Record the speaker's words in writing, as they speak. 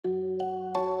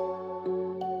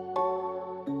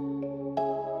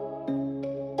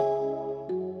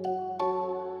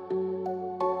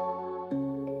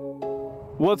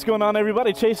What's going on,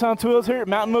 everybody? Chaseontwowheels here at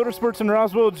Mountain Motorsports in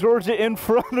Roswell, Georgia. In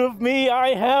front of me,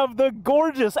 I have the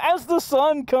gorgeous, as the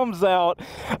sun comes out,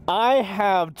 I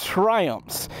have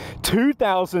Triumph's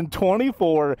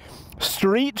 2024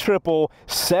 Street Triple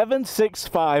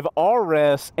 765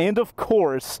 RS, and of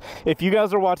course, if you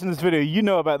guys are watching this video, you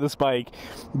know about this bike.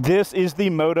 This is the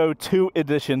Moto2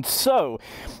 Edition. So,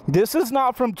 this is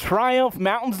not from Triumph.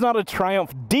 Mountain's not a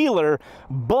Triumph dealer,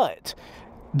 but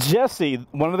Jesse,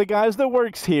 one of the guys that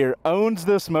works here, owns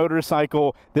this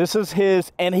motorcycle. This is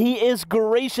his, and he is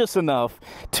gracious enough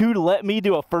to let me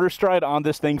do a first ride on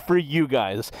this thing for you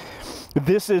guys.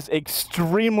 This is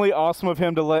extremely awesome of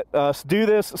him to let us do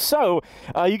this. So,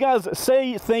 you guys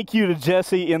say thank you to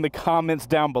Jesse in the comments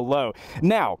down below.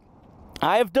 Now,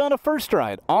 I have done a first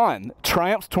ride on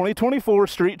Triumph's 2024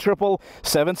 Street Triple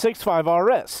 765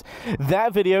 RS.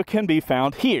 That video can be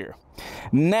found here.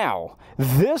 Now,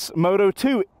 this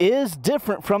Moto2 is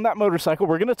different from that motorcycle.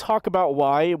 We're going to talk about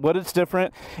why, what it's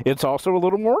different. It's also a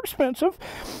little more expensive.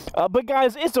 But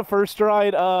guys, it's a first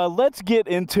ride. Let's get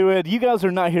into it. You guys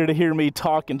are not here to hear me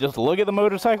talk and just look at the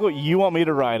motorcycle. You want me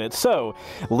to ride it. So,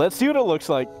 let's see what it looks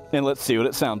like, and let's see what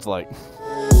it sounds like.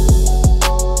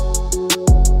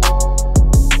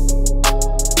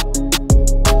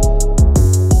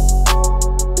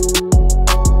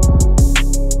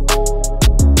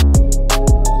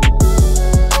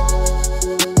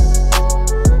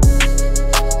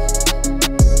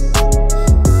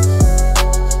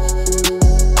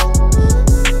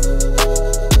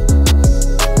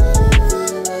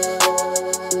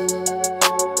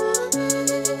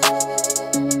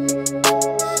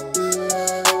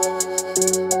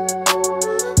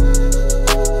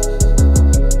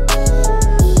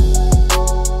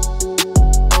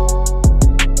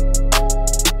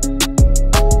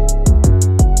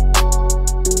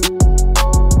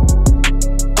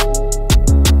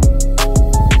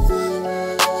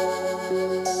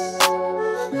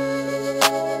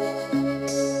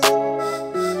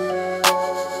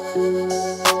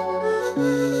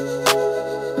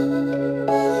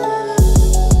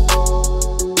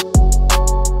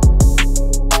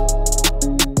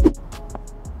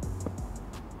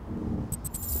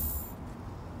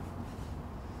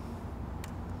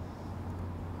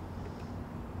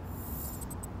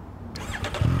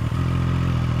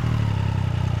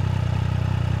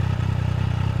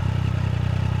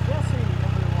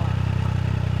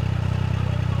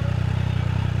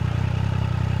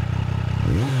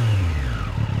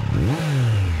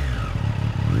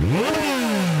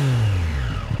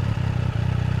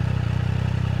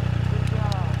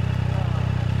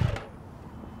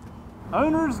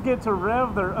 Owners get to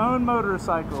rev their own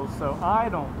motorcycles, so I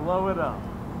don't blow it up.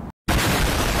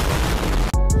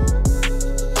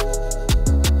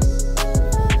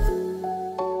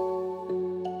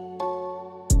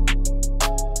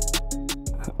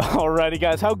 Alrighty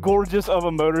guys, how gorgeous of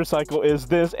a motorcycle is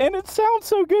this? And it sounds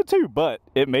so good too, but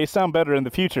it may sound better in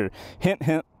the future. Hint,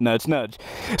 hint, nudge, nudge.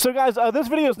 So guys, this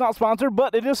video is not sponsored,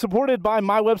 but it is supported by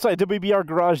my website,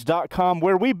 wbrgarage.com,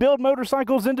 where we build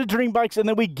motorcycles into dream bikes and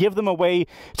then we give them away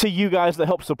to you guys that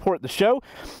help support the show.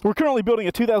 We're currently building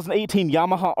a 2018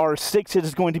 Yamaha R6. It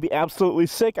is going to be absolutely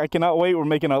sick. I cannot wait. We're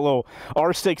making a little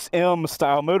R6M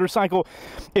style motorcycle.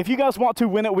 If you guys want to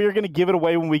win it, we are going to give it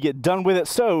away when we get done with it.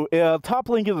 So, top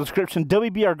link in the description,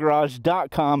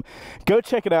 wbrgarage.com. Go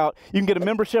check it out. You can get a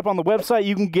membership on the website.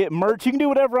 You can get merch. You can do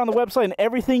whatever on the website, and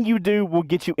everything you do will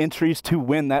get you entries to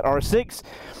win that R6.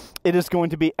 It is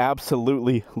going to be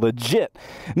absolutely legit.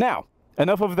 Now,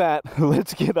 enough of that.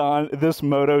 Let's get on this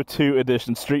Moto2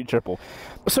 Edition Street Triple.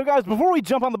 So guys, before we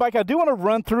jump on the bike, I do want to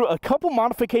run through a couple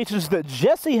modifications that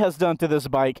Jesse has done to this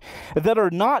bike that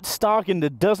are not stock and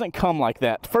that doesn't come like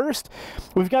that. First,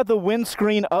 we've got the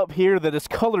windscreen up here that is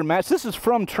color matched. This is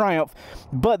from Triumph,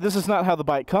 but this is not how the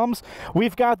bike comes.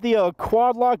 We've got the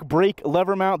quad lock brake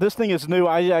lever mount. This thing is new.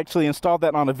 I actually installed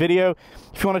that on a video.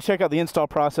 If you want to check out the install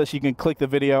process, you can click the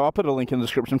video. I'll put a link in the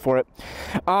description for it.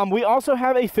 We also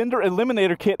have a fender eliminator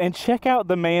kit, and check out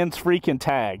the man's freaking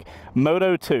tag,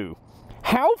 Moto2.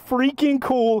 How freaking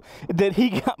cool that he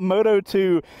got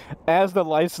Moto2 as the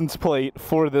license plate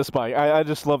for this bike. I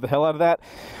just love the hell out of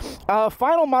that.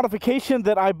 Final modification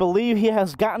that I believe he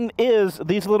has gotten is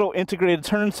these little integrated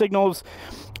turn signals.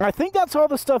 I think that's all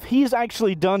the stuff he's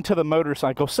actually done to the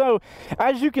motorcycle. So,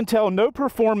 as you can tell, no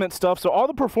performance stuff. So, all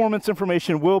the performance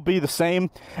information will be the same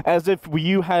as if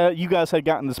you guys had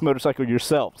gotten this motorcycle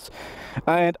yourselves.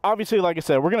 And obviously, like I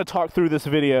said, we're going to talk through this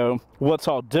video what's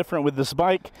all different with this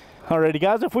bike. Alrighty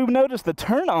guys, if we've noticed the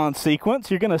turn-on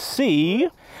sequence, you're gonna see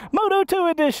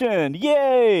Moto2 Edition.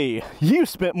 Yay! You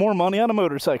spent more money on a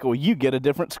motorcycle, you get a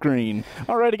different screen.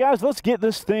 Alrighty guys, let's get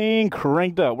this thing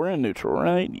cranked up. We're in neutral,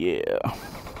 right? Yeah.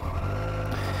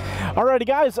 Alrighty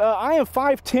guys, I am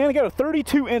 5'10", I got a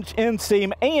 32-inch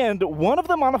inseam, and one of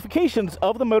the modifications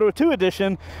of the Moto2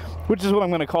 Edition, which is what I'm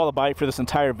going to call the bike for this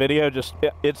entire video, just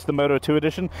it's the Moto2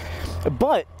 Edition.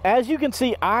 But as you can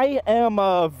see, I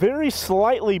am very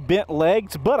slightly bent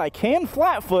legs, but I can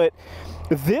flat foot.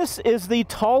 This is the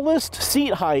tallest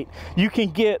seat height you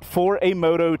can get for a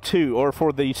Moto2 or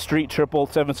for the Street Triple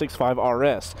 765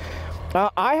 RS.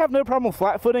 I have no problem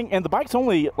flat footing, and the bike's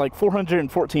only like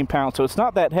 414 pounds, so it's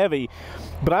not that heavy,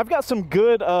 but I've got some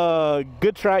good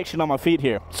good traction on my feet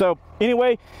here. So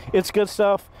anyway, it's good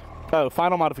stuff. Oh,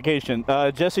 final modification.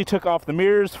 Jesse took off the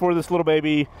mirrors for this little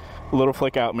baby, little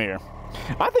flick out mirror.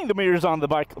 I think the mirrors on the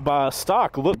bike by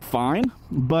stock look fine,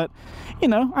 but you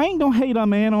know, I ain't gonna hate a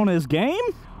man on his game.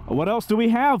 What else do we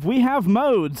have? We have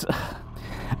modes.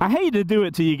 I hate to do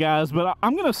it to you guys, but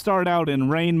I'm gonna start out in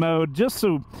rain mode just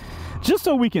so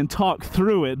we can talk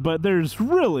through it, but there's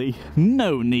really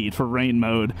no need for rain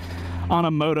mode on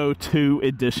a Moto2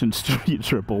 Edition Street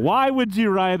Triple. Why would you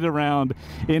ride around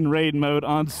in rain mode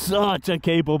on such a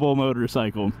capable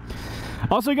motorcycle?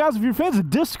 Also guys, if you're fans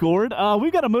of Discord,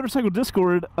 we've got a motorcycle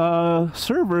Discord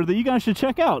server that you guys should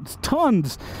check out. It's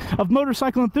tons of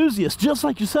motorcycle enthusiasts just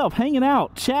like yourself hanging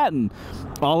out, chatting,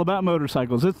 all about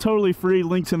motorcycles. It's totally free.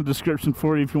 Links in the description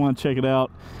for you if you want to check it out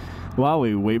while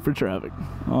we wait for traffic.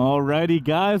 Alrighty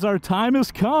guys, our time has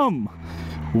come.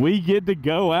 We get to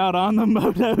go out on the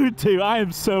Moto2. I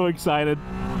am so excited.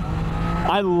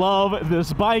 I love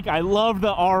this bike. I love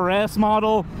the RS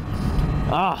model.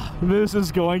 This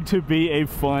is going to be a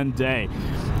fun day.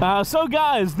 So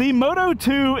guys, the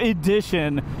Moto2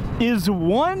 Edition is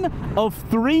one of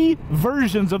 3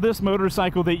 versions of this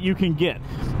motorcycle that you can get.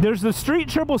 There's the Street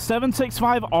Triple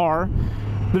 765R,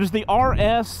 there's the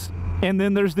RS, and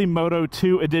then there's the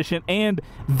Moto2 Edition, and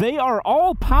they are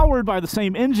all powered by the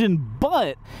same engine,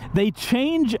 but they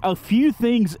change a few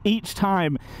things each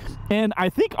time, and I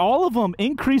think all of them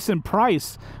increase in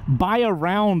price by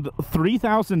around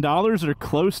 $3,000 or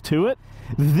close to it.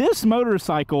 This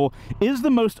motorcycle is the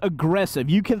most aggressive.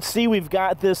 You can see we've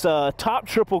got this top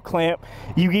triple clamp.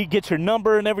 You get your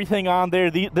number and everything on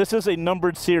there. This is a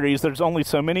numbered series. There's only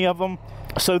so many of them.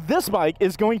 So this bike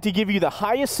is going to give you the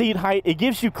highest seat height. It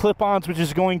gives you clip-ons, which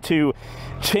is going to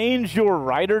change your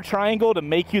rider triangle to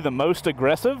make you the most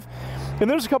aggressive. And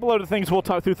there's a couple other things we'll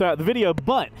talk through throughout the video,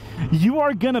 but you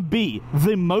are going to be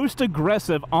the most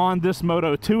aggressive on this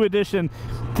Moto2 Edition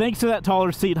thanks to that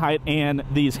taller seat height and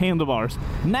these handlebars.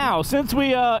 Now, since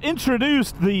we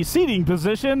introduced the seating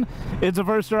position, it's a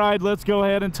first ride, let's go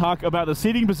ahead and talk about the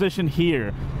seating position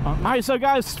here. Alright, so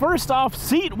guys, first off,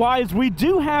 seat-wise, we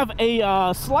do have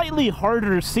a slightly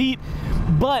harder seat,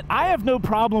 but I have no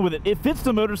problem with it. It fits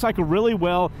the motorcycle really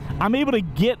well. I'm able to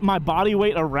get my body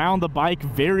weight around the bike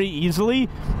very easily.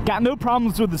 Got no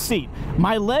problems with the seat.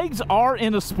 My legs are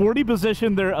in a sporty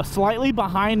position. They're slightly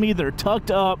behind me. They're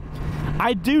tucked up.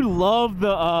 I do love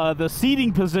the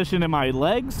seating position in my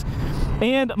legs.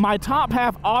 And my top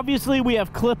half, obviously we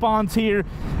have clip-ons here.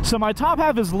 So my top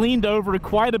half is leaned over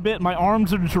quite a bit. My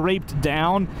arms are draped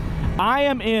down.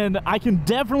 I can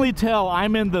definitely tell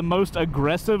I'm in the most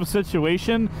aggressive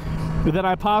situation that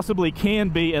I possibly can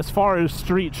be as far as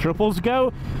street triples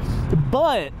go.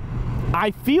 But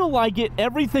I feel like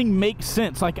everything makes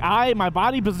sense. Like my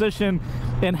body position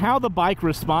and how the bike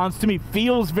responds to me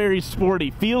feels very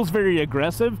sporty, feels very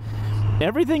aggressive.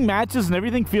 Everything matches and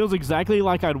everything feels exactly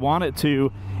like I'd want it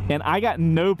to, and I got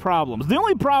no problems. The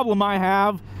only problem I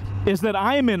have is that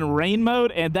I am in rain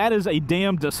mode, and that is a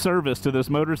damn disservice to this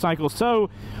motorcycle.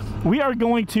 So we are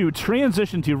going to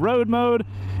transition to road mode.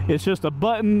 It's just a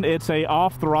button, it's a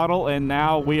off throttle, and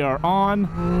now we are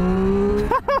on.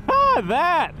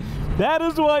 That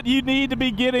is what you need to be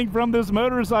getting from this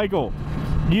motorcycle.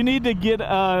 You need to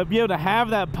be able to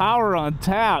have that power on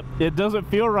tap. It doesn't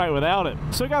feel right without it.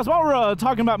 So guys, while we're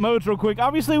talking about modes real quick,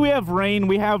 obviously we have rain,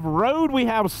 we have road, we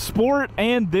have sport,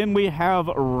 and then we have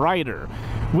rider,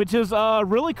 which is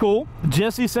really cool.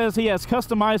 Jesse says he has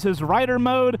customized his rider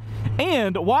mode,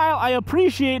 and while I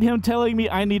appreciate him telling me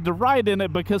I need to ride in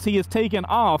it because he has taken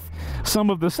off some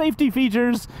of the safety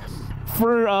features,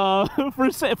 for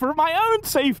my own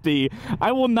safety,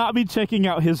 I will not be checking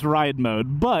out his ride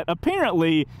mode. But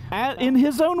apparently, in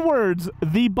his own words,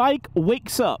 the bike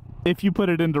wakes up if you put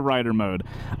it into rider mode.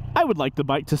 I would like the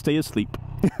bike to stay asleep.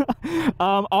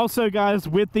 Also, guys,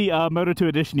 with the Moto2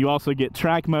 Edition, you also get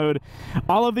track mode.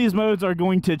 All of these modes are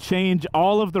going to change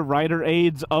all of the rider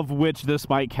aids, of which this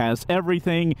bike has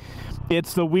everything.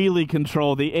 It's the wheelie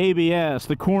control, the ABS,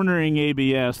 the cornering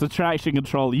ABS, the traction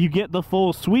control. You get the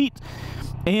full suite.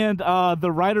 And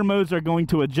the rider modes are going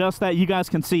to adjust that. You guys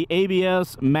can see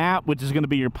ABS, map, which is going to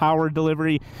be your power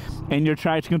delivery, and your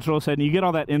traction control setting. You get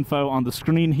all that info on the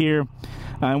screen here,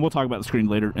 and we'll talk about the screen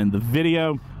later in the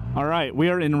video. All right, we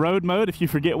are in road mode. If you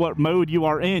forget what mode you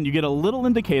are in, you get a little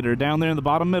indicator down there in the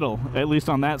bottom middle, at least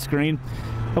on that screen,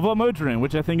 of what mode you're in,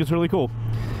 which I think is really cool.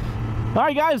 All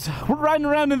right, guys, we're riding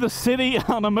around in the city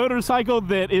on a motorcycle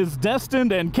that is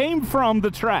destined and came from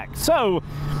the track. So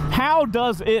how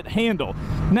does it handle?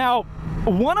 Now,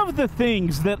 one of the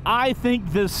things that I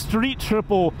think this Street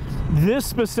Triple, this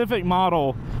specific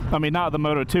model, I mean, not the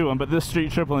Moto2 one, but this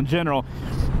Street Triple in general,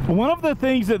 one of the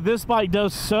things that this bike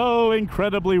does so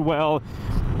incredibly well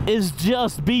is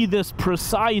just be this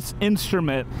precise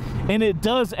instrument, and it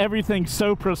does everything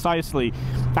so precisely.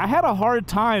 I had a hard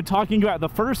time talking about the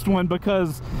first one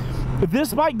because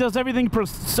this bike does everything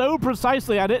so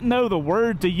precisely. I didn't know the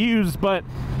word to use, but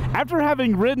after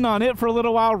having ridden on it for a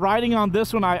little while, riding on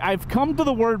this one, I've come to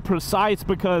the word precise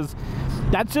because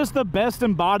that's just the best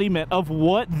embodiment of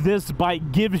what this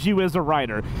bike gives you as a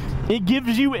rider. It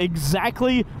gives you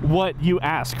exactly what you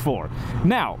ask for.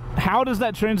 Now, how does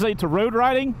that translate to road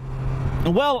riding?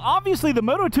 Well, obviously the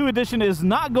Moto2 Edition is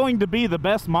not going to be the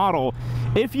best model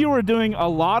if you are doing a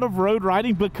lot of road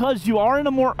riding, because you are in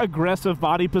a more aggressive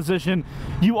body position.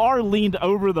 You are leaned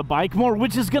over the bike more,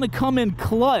 which is going to come in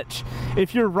clutch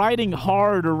if you're riding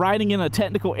hard or riding in a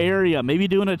technical area, maybe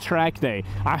doing a track day.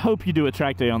 I hope you do a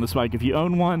track day on this bike if you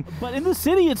own one. But in the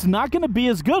city, it's not going to be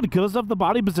as good because of the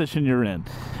body position you're in.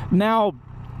 Now,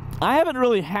 I haven't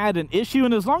really had an issue,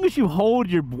 and as long as you hold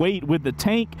your weight with the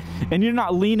tank and you're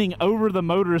not leaning over the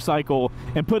motorcycle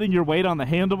and putting your weight on the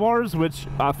handlebars, which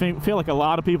I feel like a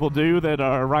lot of people do that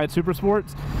ride super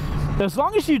sports, as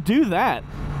long as you do that,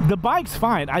 the bike's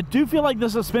fine. I do feel like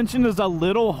the suspension is a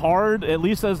little hard, at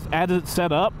least as it's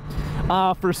set up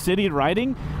for city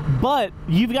riding, but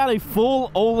you've got a full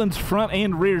Öhlins front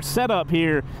and rear setup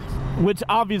here, which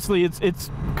obviously it's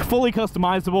fully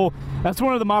customizable. That's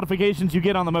one of the modifications you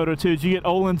get on the Moto2s. You get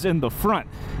Öhlins in the front.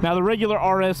 Now, the regular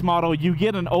RS model, you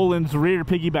get an Öhlins rear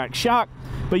piggyback shock,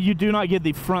 but you do not get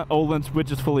the front Öhlins,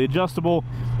 which is fully adjustable.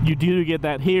 You do get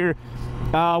that here.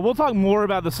 We'll talk more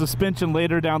about the suspension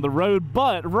later down the road,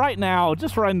 but right now,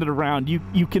 just riding it around,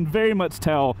 you can very much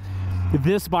tell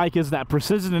this bike is that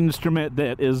precision instrument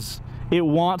that it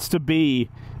wants to be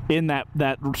in that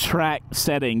track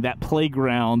setting, that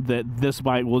playground that this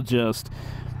bike will just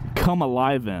come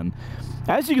alive in.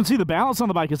 As you can see, the balance on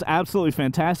the bike is absolutely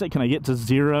fantastic. Can I get to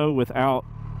 0 without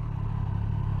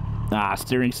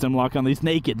steering stem lock on these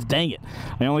nakeds? Dang it,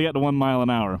 I only got to 1 mile an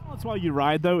hour. That's why you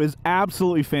ride, though, is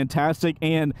absolutely fantastic.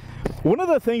 And one of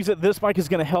the things that this bike is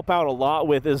going to help out a lot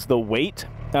with is the weight.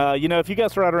 You know, if you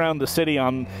guys ride around the city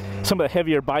on some of the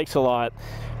heavier bikes a lot,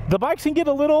 the bikes can get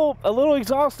a little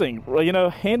exhausting, you know,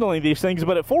 handling these things.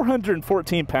 But at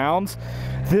 414 pounds,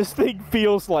 this thing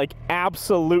feels like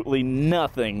absolutely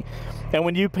nothing. And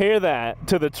when you pair that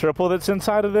to the triple that's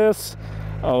inside of this,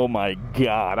 oh my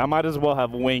God, I might as well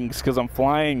have wings because I'm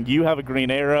flying. You have a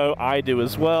green arrow, I do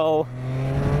as well.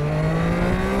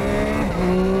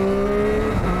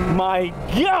 My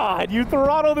God, you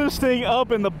throttle this thing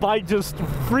up and the bike just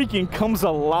freaking comes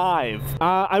alive.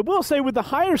 I will say, with the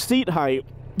higher seat height,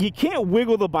 you can't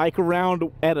wiggle the bike around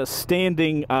at a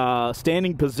standing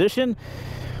position.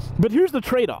 But here's the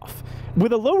trade-off.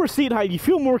 With a lower seat height, you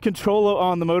feel more control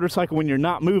on the motorcycle when you're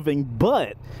not moving,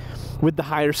 but with the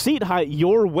higher seat height,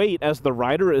 your weight as the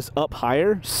rider is up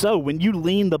higher. So when you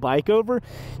lean the bike over,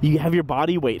 you have your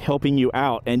body weight helping you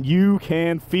out, and you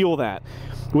can feel that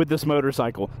with this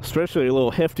motorcycle. Especially a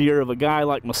little heftier of a guy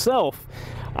like myself,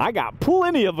 I got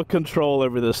plenty of a control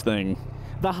over this thing.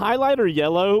 The highlighter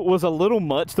yellow was a little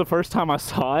much the first time I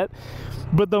saw it,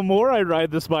 but the more I ride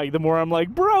this bike, the more I'm like,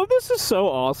 bro, this is so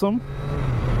awesome.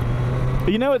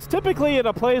 You know, it's typically at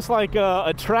a place like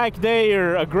a track day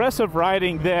or aggressive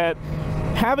riding that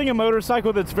having a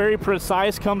motorcycle that's very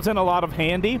precise comes in a lot of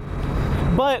handy.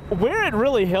 But where it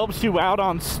really helps you out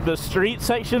on the street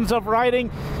sections of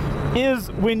riding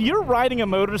is when you're riding a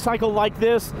motorcycle like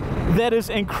this that is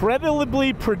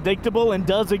incredibly predictable and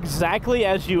does exactly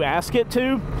as you ask it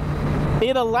to.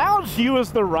 It allows you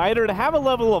as the rider to have a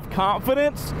level of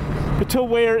confidence to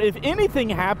where if anything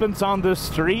happens on the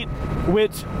street,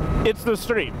 which it's the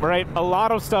street, right? A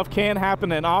lot of stuff can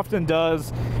happen and often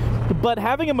does, but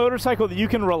having a motorcycle that you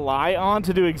can rely on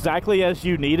to do exactly as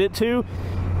you need it to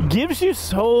gives you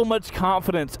so much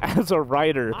confidence as a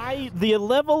rider. The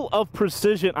level of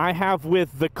precision I have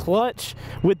with the clutch,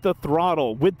 with the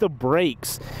throttle, with the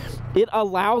brakes, it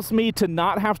allows me to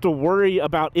not have to worry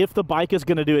about if the bike is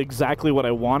going to do exactly what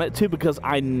I want it to, because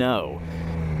I know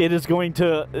it is going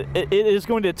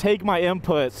to take my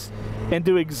inputs and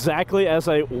do exactly as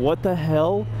what the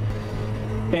hell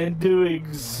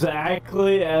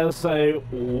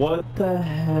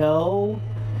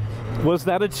was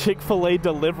that? A Chick-fil-A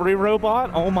delivery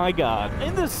robot? Oh my god.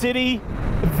 In the city,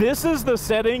 this is the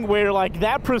setting where, like,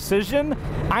 that precision,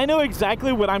 I know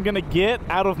exactly what I'm gonna get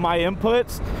out of my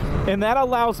inputs, and that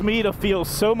allows me to feel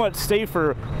so much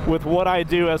safer with what I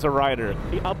do as a rider.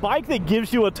 A bike that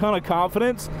gives you a ton of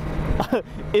confidence,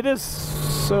 it is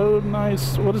so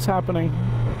nice. What is happening?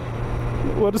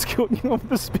 What is going on with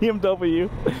this BMW?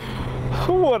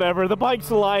 Whatever, the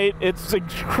bike's light, it's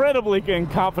incredibly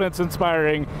confidence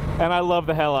inspiring, and I love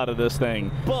the hell out of this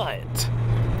thing. But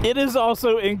it is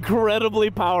also incredibly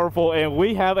powerful, and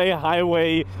we have a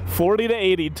highway 40 to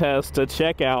 80 test to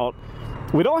check out.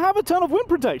 We don't have a ton of wind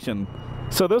protection,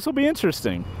 so this will be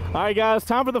interesting. All right, guys,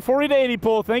 time for the 40 to 80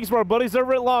 pull. Thanks to our buddies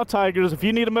over at Law Tigers. If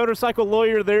you need a motorcycle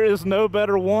lawyer, there is no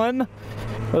better one.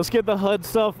 Let's get the HUD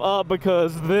stuff up,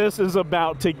 because this is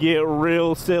about to get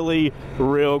real silly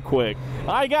real quick.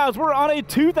 All right, guys, we're on a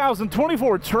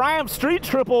 2024 Triumph Street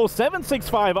Triple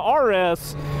 765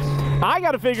 RS. I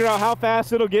got to figure out how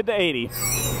fast it'll get to 80.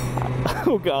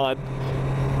 Oh, God.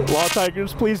 Law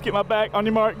Tigers, please get my back. On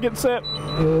your mark, get set.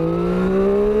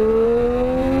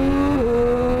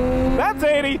 That's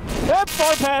 80. That's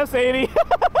far past 80.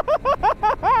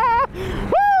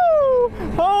 Woo!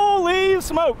 Holy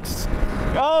smokes.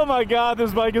 Oh my god,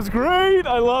 this bike is great.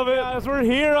 I love it. Guys, we're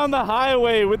here on the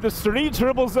highway with the Street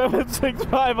Triple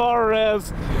 765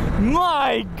 RS.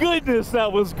 My goodness,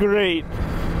 that was great.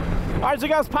 All right, so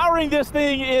guys, powering this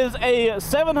thing is a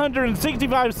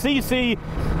 765cc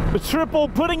triple,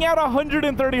 putting out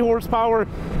 130 horsepower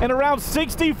and around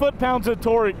 60 foot-pounds of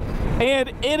torque.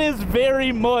 And it is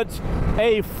very much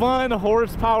a fun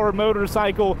horsepower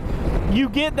motorcycle. You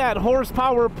get that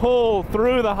horsepower pull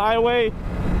through the highway.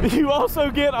 You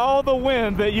also get all the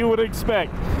wind that you would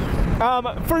expect.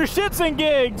 For shits and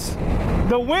gigs,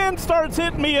 the wind starts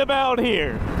hitting me about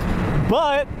here.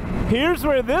 But here's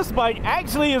where this bike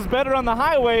actually is better on the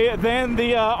highway than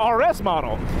the RS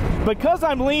model. Because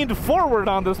I'm leaned forward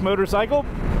on this motorcycle,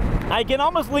 I can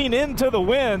almost lean into the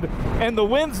wind, and the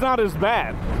wind's not as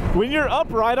bad. When you're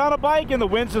upright on a bike and the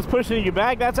wind's just pushing you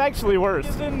back, that's actually worse.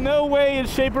 It's in no way,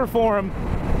 shape, or form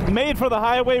made for the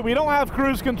highway. We don't have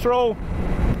cruise control.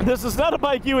 This is not a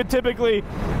bike you would typically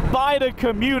buy to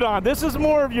commute on. This is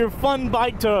more of your fun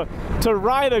bike to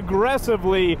ride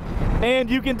aggressively, and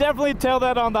you can definitely tell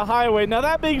that on the highway. Now,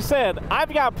 that being said,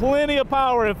 I've got plenty of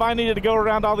power if I needed to go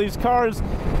around all these cars.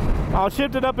 I'll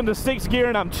shift it up into 6th gear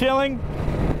and I'm chilling.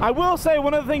 I will say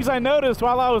one of the things I noticed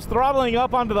while I was throttling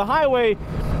up onto the highway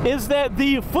is that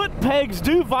the foot pegs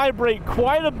do vibrate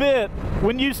quite a bit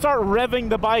when you start revving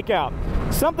the bike out.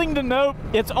 Something to note,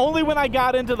 it's only when I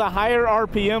got into the higher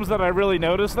RPMs that I really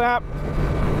noticed that.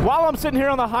 While I'm sitting here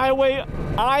on the highway,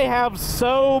 I have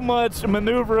so much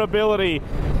maneuverability.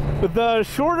 The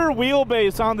shorter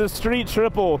wheelbase on this Street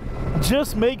Triple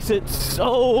just makes it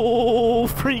so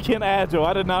freaking agile.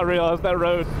 I did not realize that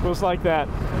road was like that.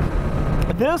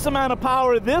 This amount of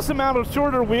power, this amount of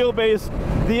shorter wheelbase,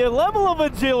 the level of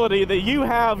agility that you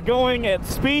have going at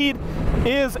speed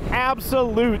is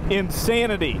absolute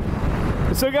insanity.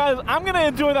 So guys, I'm gonna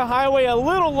enjoy the highway a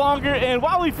little longer, and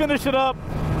while we finish it up,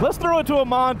 let's throw it to a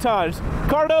montage.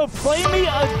 Cardo, play me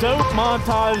a dope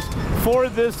montage for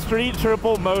this Street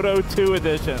Triple Moto2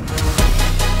 Edition.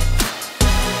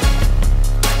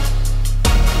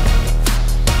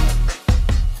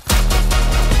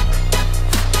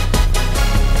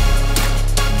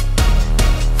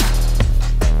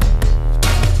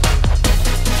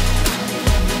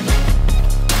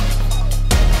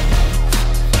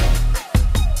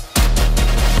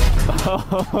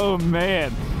 Oh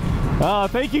man.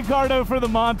 Thank you, Cardo, for the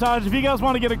montage. If you guys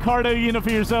want to get a Cardo unit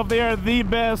for yourself, they are the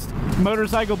best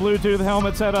motorcycle Bluetooth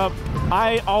helmet setup.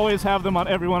 I always have them on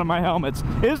every one of my helmets.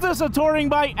 Is this a touring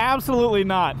bike? Absolutely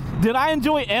not. Did I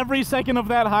enjoy every second of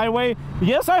that highway?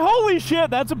 Yes, holy shit,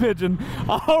 that's a pigeon.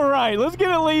 All right, let's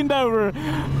get it leaned over.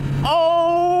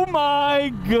 Oh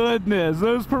my goodness,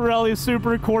 those Pirelli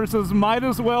Super Corsas might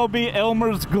as well be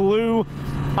Elmer's glue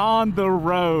on the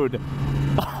road.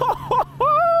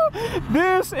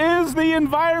 This is the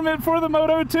environment for the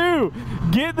Moto2.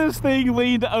 Get this thing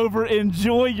leaned over.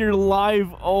 Enjoy your life.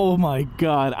 Oh my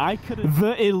God.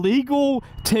 The illegal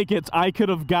tickets I could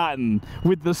have gotten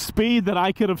with the speed that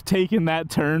I could have taken that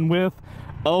turn with.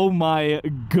 Oh my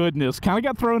goodness. Kind of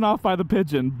got thrown off by the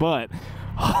pigeon, but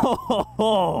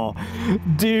oh,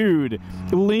 dude,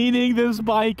 leaning this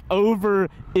bike over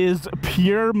is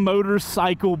pure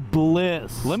motorcycle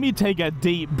bliss. Let me take a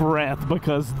deep breath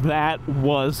because that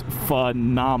was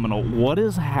phenomenal. What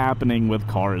is happening with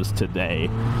cars today?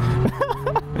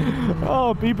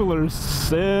 Oh, people are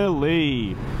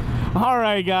silly. All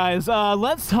right, guys,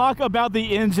 let's talk about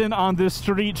the engine on this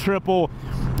Street Triple.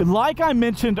 Like I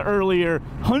mentioned earlier,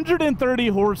 130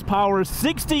 horsepower,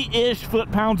 60-ish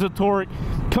foot-pounds of torque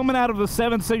coming out of the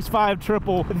 765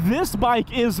 Triple. This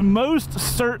bike is most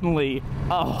certainly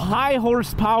a high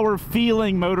horsepower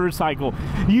feeling motorcycle.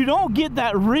 You don't get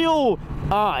that real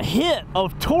hit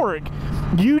of torque.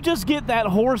 You just get that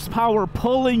horsepower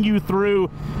pulling you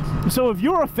through. So if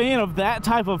you're a fan of that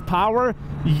type of power,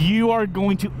 you are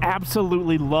going to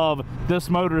absolutely love this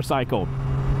motorcycle.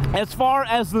 As far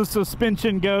as the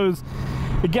suspension goes,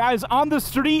 guys, on the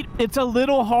street, it's a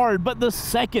little hard, but the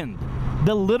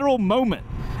literal moment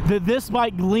that this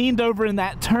bike leaned over in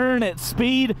that turn at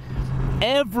speed,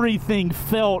 everything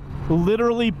felt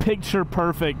literally picture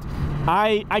perfect.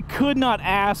 I could not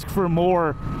ask for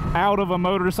more out of a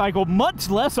motorcycle, much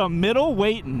less a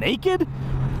middleweight naked.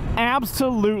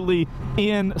 Absolutely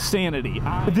insanity.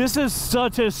 This is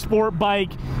such a sport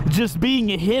bike just being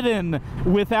hidden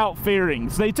without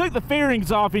fairings. They took the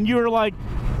fairings off and you were like,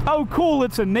 oh cool,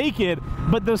 it's a naked,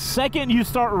 but the second you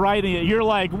start riding it, you're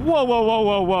like, whoa, whoa, whoa,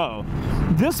 whoa, whoa.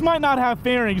 This might not have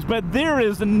fairings, but there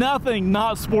is nothing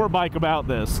not sport bike about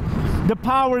this. The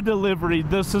power delivery,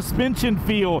 the suspension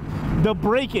feel, the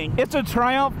braking. It's a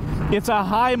Triumph. It's a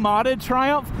high modded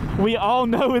Triumph. We all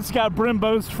know it's got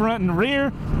Brembo's front and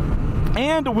rear.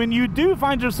 And when you do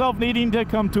find yourself needing to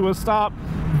come to a stop,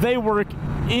 they work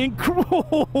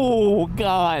incredible. Oh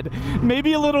God,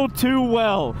 maybe a little too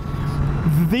well.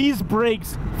 These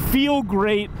brakes feel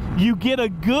great. You get a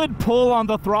good pull on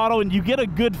the throttle and you get a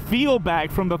good feel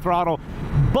back from the throttle,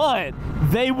 but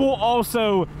they will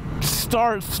also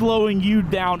start slowing you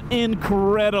down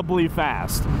incredibly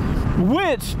fast,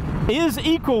 which is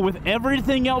equal with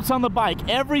everything else on the bike.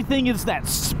 Everything is that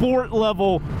sport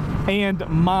level, and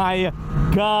my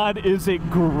God, is it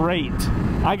great.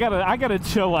 I gotta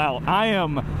chill out. I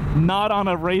am not on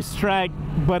a racetrack,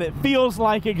 but it feels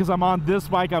like it because I'm on this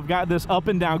bike. I've got this up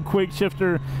and down quick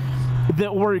shifter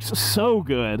that works so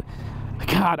good.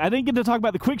 God, I didn't get to talk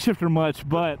about the quick shifter much,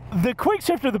 but the quick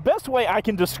shifter, the best way I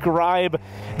can describe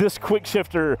this quick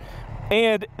shifter,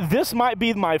 and this might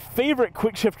be my favorite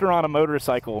quick shifter on a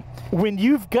motorcycle. When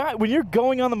you're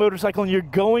going on the motorcycle and you're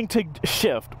going to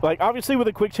shift, like obviously with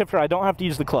a quick shifter, I don't have to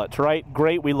use the clutch, right?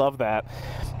 Great, we love that.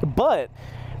 But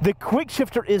the quick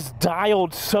shifter is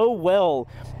dialed so well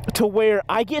to where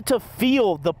I get to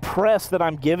feel the press that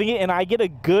I'm giving it, and I get a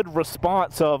good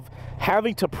response of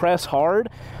having to press hard.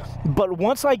 But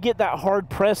once I get that hard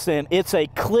press in, it's a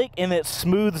click and it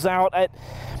smooths out.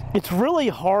 It's really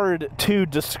hard to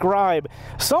describe.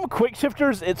 Some quick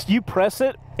shifters, it's you press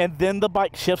it and then the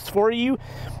bike shifts for you,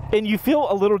 and you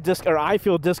feel a little I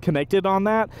feel disconnected on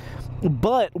that.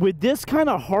 But with this kind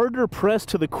of harder press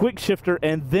to the quick shifter,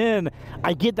 and then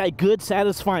I get that good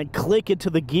satisfying click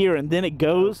into the gear and then it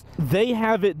goes, they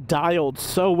have it dialed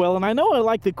so well. And I know I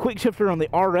like the quick shifter on the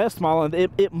RS model, and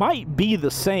it might be the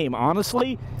same,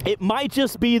 honestly. It might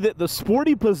just be that the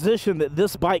sporty position that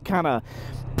this bike kind of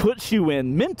puts you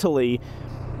in mentally,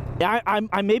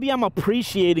 maybe I'm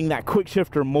appreciating that quick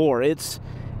shifter more. It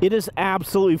is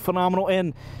absolutely phenomenal,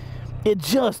 and it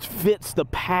just fits the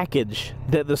package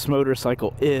that this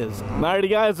motorcycle is.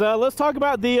 Alrighty guys, let's talk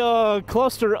about the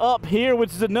cluster up here, which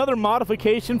is another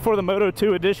modification for the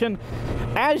Moto2 Edition.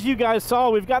 As you guys saw,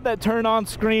 we've got that turn on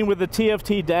screen with the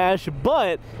TFT dash,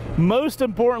 but most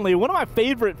importantly, one of my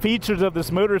favorite features of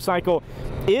this motorcycle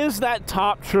is that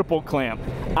top triple clamp.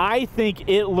 I think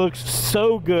it looks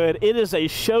so good. It is a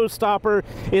showstopper.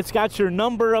 It's got your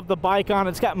number of the bike on.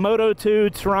 It's got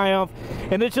Moto2, Triumph,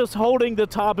 and it's just holding the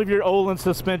top of your Olin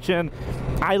suspension.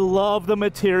 I love the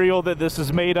material that this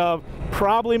is made of.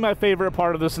 Probably my favorite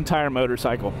part of this entire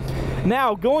motorcycle.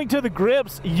 Now, going to the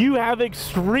grips, you have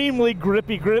extremely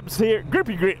grippy grips here.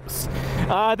 Grippy grips.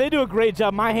 They do a great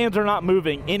job. My hands are not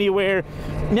moving anywhere.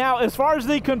 Now, as far as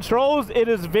the controls, it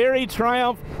is very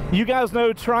Triumph. You guys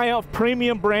know Triumph,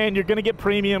 premium brand. You're going to get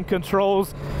premium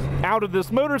controls out of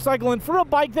this motorcycle. And for a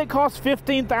bike that costs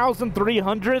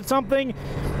 $15,300 something,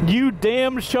 you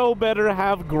damn sure better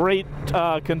have great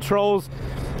controls.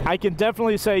 I can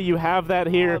definitely say you have that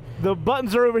here. The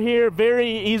buttons are over here, very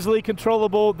easily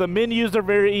controllable. The menus are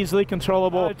very easily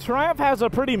controllable. Triumph has a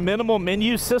pretty minimal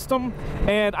menu system,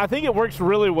 and I think it works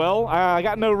really well. I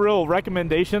got no real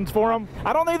recommendations for them.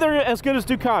 I don't think they're as good as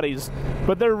Ducatis,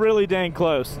 but they're really dang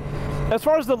close. As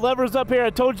far as the levers up here, I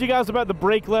told you guys about the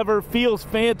brake lever. Feels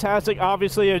fantastic.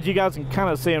 Obviously, as you guys can kind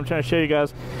of see, I'm trying to show you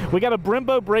guys. We got a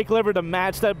Brembo brake lever to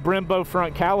match that Brembo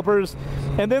front calipers.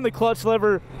 And then the clutch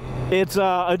lever, it's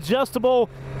adjustable.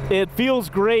 It feels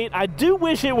great. I do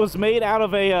wish it was made out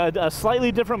of a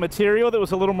slightly different material that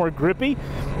was a little more grippy.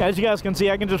 As you guys can see,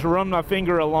 I can just run my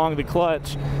finger along the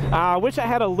clutch. I wish I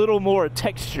had a little more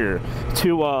texture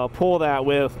to pull that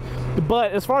with.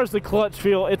 But as far as the clutch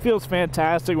feel, it feels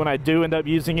fantastic when I do end up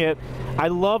using it. I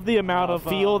love the amount of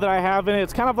feel that I have in it.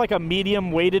 It's kind of like a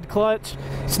medium weighted clutch.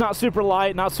 It's not super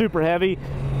light, not super heavy.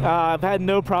 I've had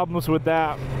no problems with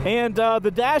that. And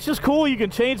the dash is cool. You can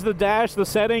change the dash, the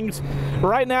settings.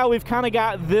 Right now we've kind of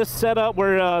got this set up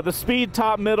where the speed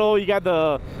top middle, you got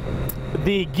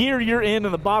the gear you're in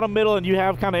the bottom middle, and you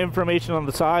have kind of information on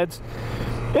the sides.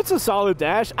 It's a solid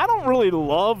dash. I don't really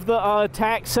love the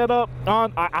tack setup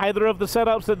on either of the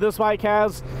setups that this bike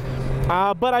has,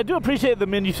 but I do appreciate the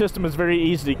menu system is very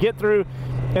easy to get through.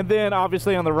 And then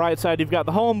obviously on the right side, you've got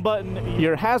the home button,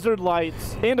 your hazard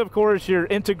lights, and of course your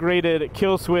integrated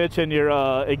kill switch and your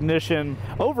ignition.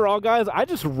 Overall, guys, I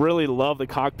just really love the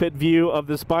cockpit view of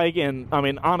this bike. And I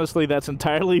mean, honestly, that's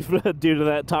entirely due to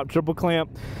that top triple clamp.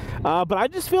 But I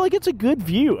just feel like it's a good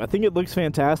view. I think it looks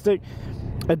fantastic.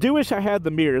 I do wish I had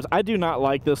the mirrors. I do not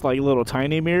like this like little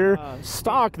tiny mirror.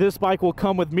 Stock, this bike will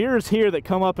come with mirrors here that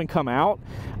come up and come out.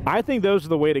 I think those are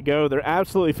the way to go. They're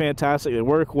absolutely fantastic. They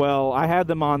work well. I had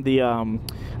them on the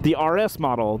RS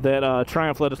model that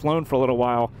Triumph let us loan for a little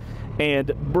while.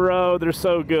 And bro, they're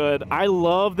so good. I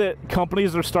love that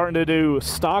companies are starting to do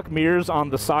stock mirrors on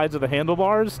the sides of the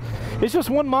handlebars. It's just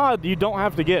one mod you don't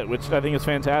have to get, which I think is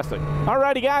fantastic.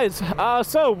 Alrighty guys,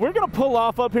 so we're gonna pull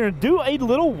off up here and do a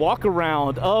little walk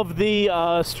around of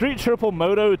the Street Triple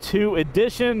Moto2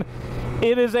 Edition.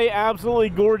 It is a absolutely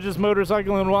gorgeous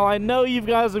motorcycle, and while I know you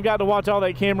guys have got to watch all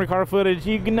that camera car footage,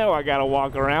 you know I gotta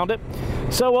walk around it.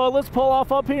 So let's pull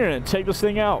off up here and check this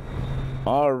thing out.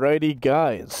 Alrighty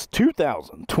guys,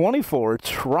 2024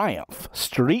 Triumph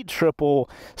Street Triple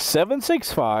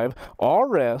 765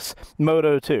 RS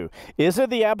Moto2. Is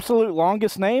it the absolute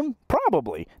longest name?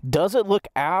 Probably. Does it look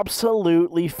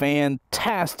absolutely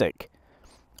fantastic?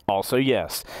 Also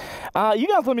yes. You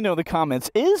guys let me know in the comments,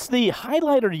 is the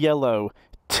highlighter yellow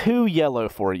too yellow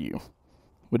for you?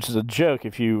 Which is a joke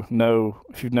if you've known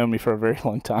me for a very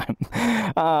long time.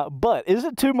 But is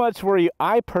it too much for you?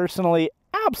 I personally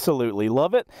absolutely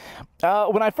love it.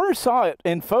 When I first saw it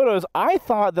in photos, I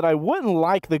thought that I wouldn't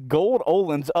like the gold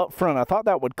Öhlins up front. I thought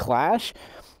that would clash.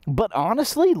 But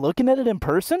honestly, looking at it in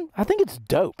person, I think it's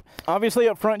dope. Obviously,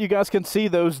 up front, you guys can see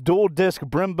those dual disc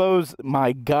Brembos.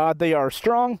 My God, they are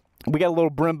strong. We got a little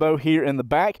Brembo here in the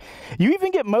back. You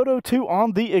even get Moto2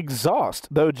 on the exhaust,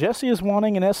 though Jesse is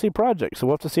wanting an SC project, so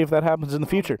we'll have to see if that happens in the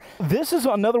future. This is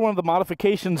another one of the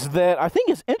modifications that I think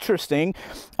is interesting.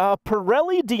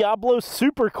 Pirelli Diablo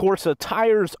Super Corsa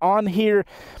tires on here.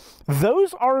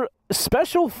 Those are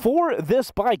special for this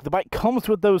bike. The bike comes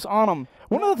with those on them.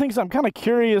 One of the things I'm kind of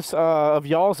curious of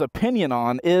y'all's opinion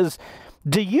on is,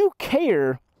 do you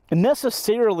care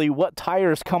necessarily what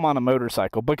tires come on a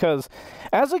motorcycle? Because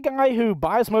as a guy who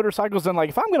buys motorcycles, and like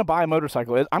if I'm going to buy a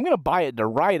motorcycle, I'm going to buy it to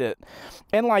ride it,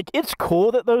 and like it's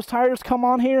cool that those tires come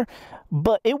on here,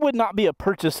 but it would not be a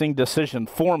purchasing decision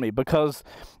for me, because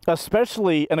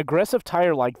especially an aggressive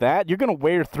tire like that, you're going to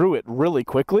wear through it really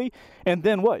quickly, and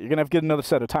then what? You're going to have to get another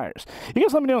set of tires. You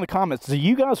guys let me know in the comments, do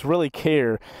you guys really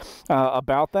care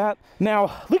about that?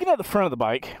 Now, looking at the front of the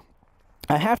bike,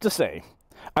 I have to say,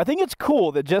 I think it's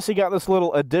cool that Jesse got this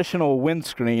little additional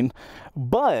windscreen,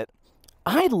 but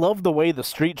I love the way the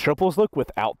Street Triples look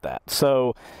without that.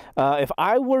 So if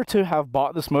I were to have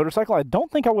bought this motorcycle, I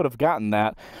don't think I would have gotten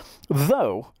that.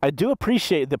 Though, I do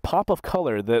appreciate the pop of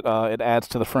color that it adds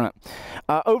to the front.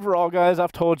 Overall, guys,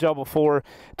 I've told y'all before,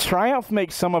 Triumph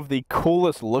makes some of the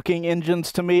coolest looking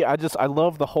engines to me. I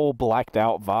love the whole blacked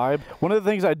out vibe. One of the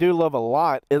things I do love a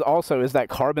lot is that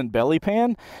carbon belly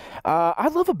pan. I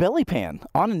love a belly pan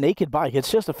on a naked bike.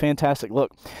 It's just a fantastic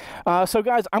look. So,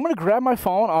 guys, I'm going to grab my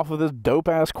phone off of this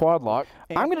dope-ass quad lock.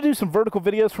 I'm going to do some vertical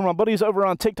videos for my buddies over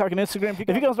on TikTok and Instagram.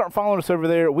 If you guys aren't following us over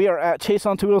there, we are at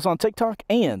Chaseontwowheels on TikTok,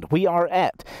 and we are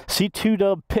at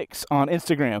C2dubpics on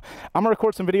Instagram. I'm going to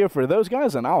record some video for those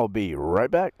guys, and I'll be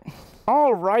right back.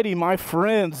 Alrighty, my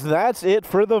friends, that's it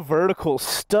for the vertical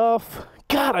stuff.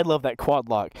 God, I love that quad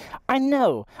lock. I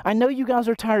know you guys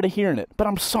are tired of hearing it, but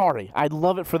I'm sorry. I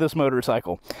love it for this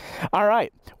motorcycle. All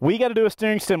right, we got to do a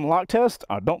steering stem lock test.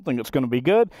 I don't think it's going to be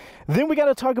good. Then we got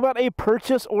to talk about a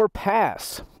purchase or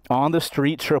pass on the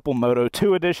Street Triple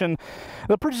Moto2 Edition.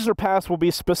 The purchase or pass will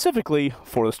be specifically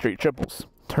for the Street Triples.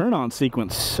 Turn on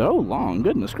sequence so long,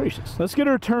 goodness gracious. Let's get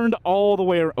her turned all the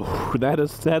way around. Oh, that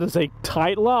is a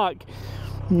tight lock.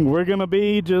 We're gonna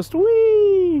be just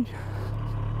wee.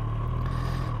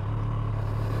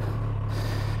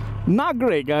 Not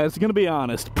great, guys, gonna be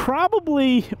honest.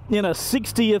 Probably in a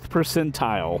 60th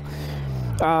percentile.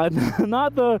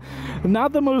 Not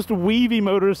the most weavy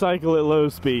motorcycle at low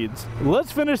speeds.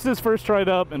 Let's finish this first ride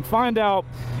up and find out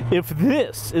if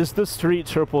this is the Street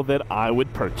Triple that I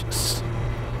would purchase.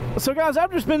 So guys,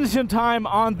 after spending some time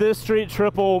on this Street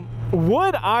Triple,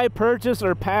 would I purchase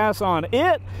or pass on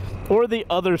it or the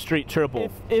other Street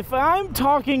Triple? If I'm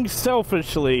talking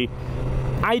selfishly,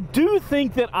 I do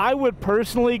think that I would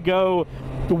personally go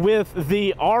with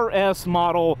the RS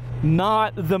model,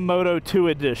 not the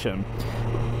Moto2 Edition.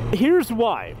 Here's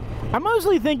why. I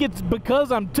mostly think it's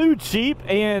because I'm too cheap,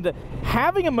 and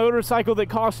having a motorcycle that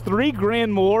costs $3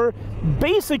 grand more,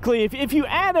 basically, if you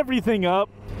add everything up,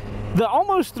 the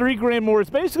almost $3 grand more is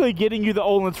basically getting you the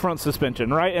Öhlins front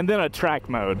suspension, right? And then a track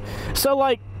mode. So,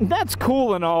 like, that's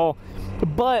cool and all,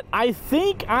 but I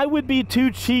think I would be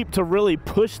too cheap to really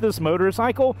push this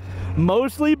motorcycle,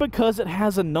 mostly because it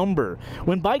has a number.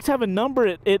 When bikes have a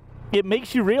number, it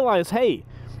makes you realize, hey,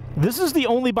 this is the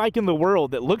only bike in the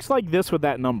world that looks like this with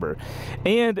that number.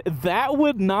 And that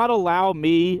would not allow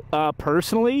me,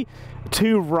 personally,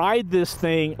 to ride this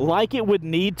thing like it would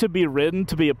need to be ridden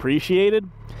to be appreciated.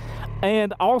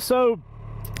 And also,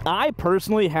 I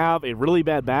personally have a really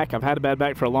bad back. I've had a bad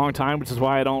back for a long time, which is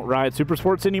why I don't ride super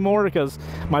sports anymore, because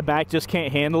my back just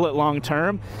can't handle it long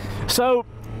term. So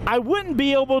I wouldn't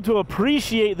be able to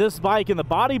appreciate this bike in the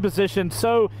body position.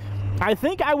 So I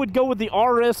think I would go with the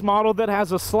RS model that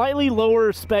has a slightly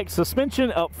lower spec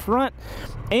suspension up front,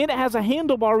 and it has a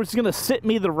handlebar which is going to sit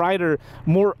me, the rider,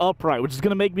 more upright, which is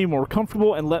going to make me more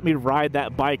comfortable and let me ride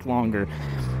that bike longer.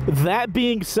 That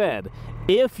being said,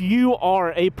 if you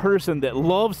are a person that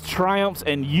loves Triumphs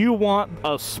and you want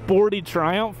a sporty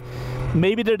Triumph,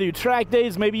 maybe to do track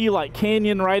days, maybe you like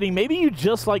canyon riding, maybe you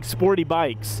just like sporty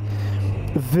bikes,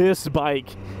 this bike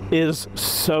is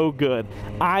so good.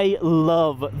 I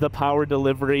love the power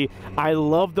delivery. I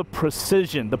love the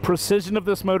precision. The precision of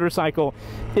this motorcycle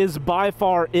is by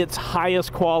far its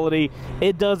highest quality.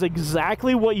 It does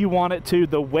exactly what you want it to,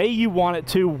 the way you want it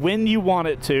to, when you want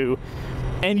it to.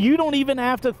 And you don't even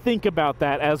have to think about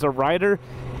that as a rider.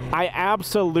 I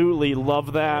absolutely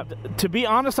love that. To be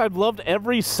honest, I've loved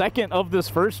every second of this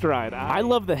first ride. I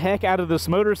love the heck out of this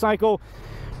motorcycle.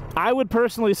 I would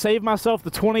personally save myself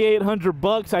the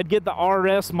 $2,800. I'd get the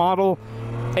RS model.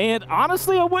 And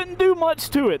honestly, I wouldn't do much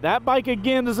to it. That bike,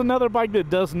 again, is another bike that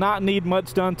does not need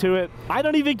much done to it. I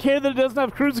don't even care that it doesn't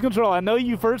have cruise control. I know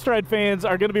you first ride fans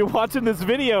are going to be watching this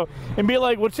video and be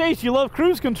like, well, Chase, you love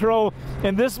cruise control,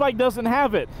 and this bike doesn't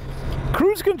have it.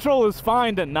 Cruise control is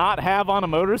fine to not have on a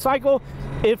motorcycle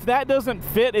if that doesn't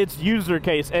fit its user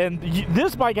case. And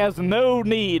this bike has no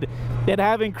need in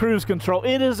having cruise control.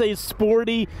 It is a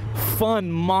sporty,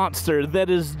 fun monster that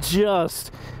is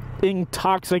just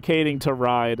intoxicating to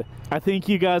ride. I think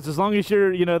you guys, as long as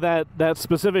you're, you know, that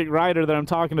specific rider that I'm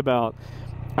talking about,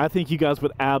 I think you guys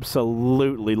would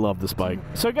absolutely love this bike.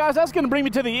 So guys, that's going to bring me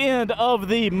to the end of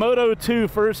the Moto2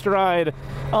 first ride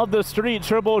of the Street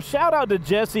Triple. Shout out to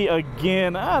Jesse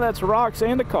again. That's rocks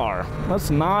and a car. Let's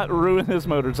not ruin this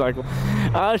motorcycle.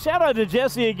 Shout out to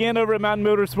Jesse again over at Mountain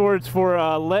Motorsports for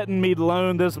letting me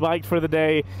loan this bike for the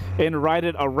day and ride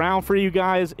it around for you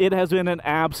guys. It has been an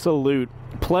absolute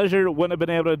pleasure. Wouldn't have been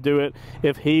able to do it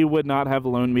if he would not have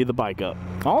loaned me the bike up.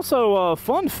 Also,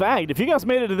 fun fact, if you guys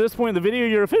made it to this point in the video,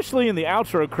 you're officially in the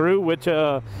outro crew, which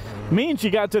means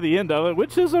you got to the end of it,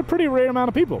 which is a pretty rare amount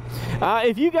of people.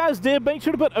 If you guys did, make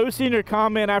sure to put OC in your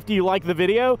comment after you like the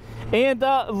video, and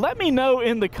let me know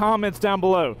in the comments down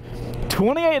below.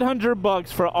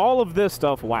 $2,800 for all of this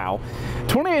stuff. Wow.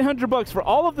 $2,800 for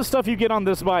all of the stuff you get on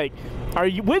this bike.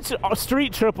 Which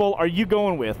Street Triple are you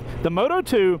going with? The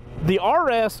Moto2, the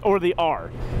RS, or the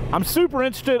R? I'm super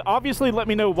interested. Obviously, let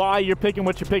me know why you're picking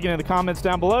what you're picking in the comments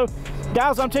down below.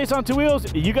 Guys, I'm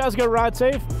Chaseontwowheels. You guys go ride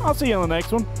safe. I'll see you on the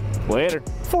next one. Later.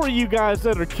 For you guys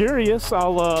that are curious,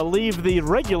 I'll leave the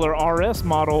regular RS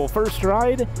model first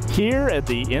ride here at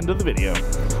the end of the video.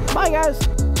 Bye,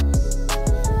 guys.